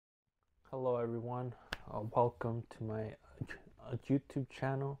Hello everyone, welcome to my YouTube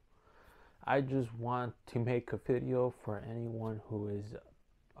channel. I just want to make a video for anyone who is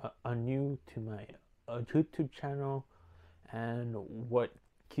new to my YouTube channel and what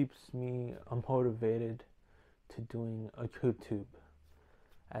keeps me motivated to doing a YouTube.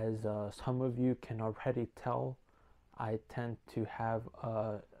 As some of you can already tell, I tend to have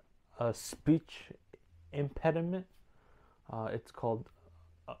a speech impediment. It's called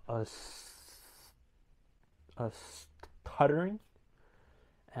a stuttering,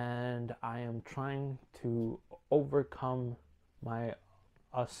 and I am trying to overcome my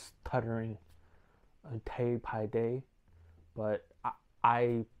stuttering day by day. But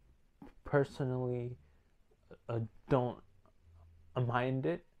I personally don't mind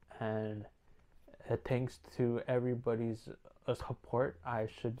it, and thanks to everybody's support, I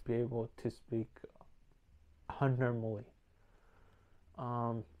should be able to speak normally.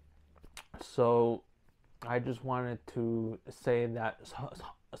 So I just wanted to say that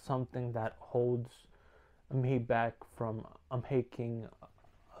something that holds me back from making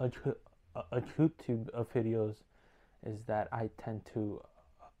a YouTube videos is that I tend to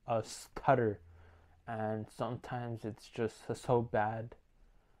stutter, and sometimes it's just so bad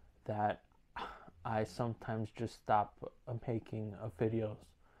that I sometimes just stop making videos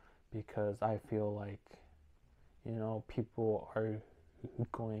because I feel like, people are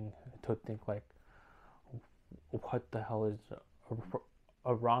going to think like, what the hell is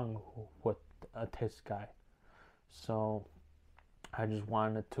wrong with this guy? So I just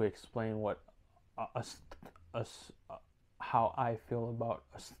wanted to explain what how I feel about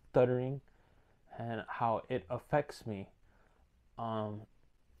stuttering and how it affects me.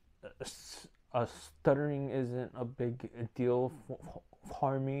 Stuttering isn't a big deal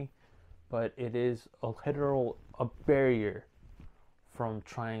for me, but it is a literal barrier from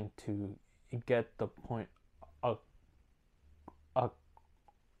trying to get the point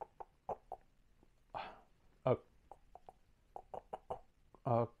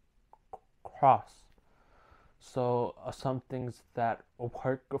across. So some things that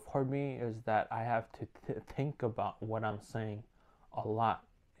work for me is that I have to think about what I'm saying a lot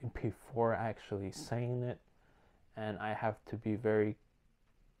before actually saying it, and I have to be very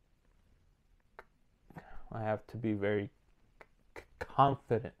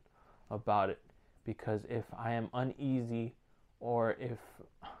confident about it, because if I am uneasy or if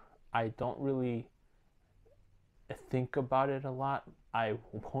I don't really think about it a lot, I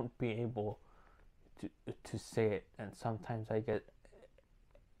won't be able to say it, and sometimes I get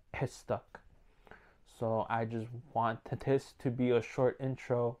stuck. So I just want this to be a short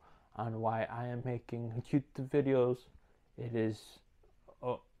intro on why I am making YouTube videos. It is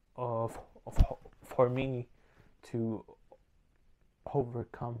for me to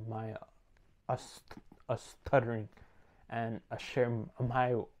overcome my stuttering and share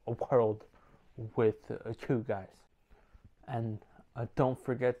my world with you guys. And don't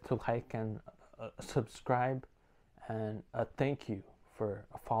forget to like and subscribe, and thank you for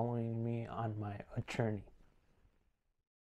following me on my journey.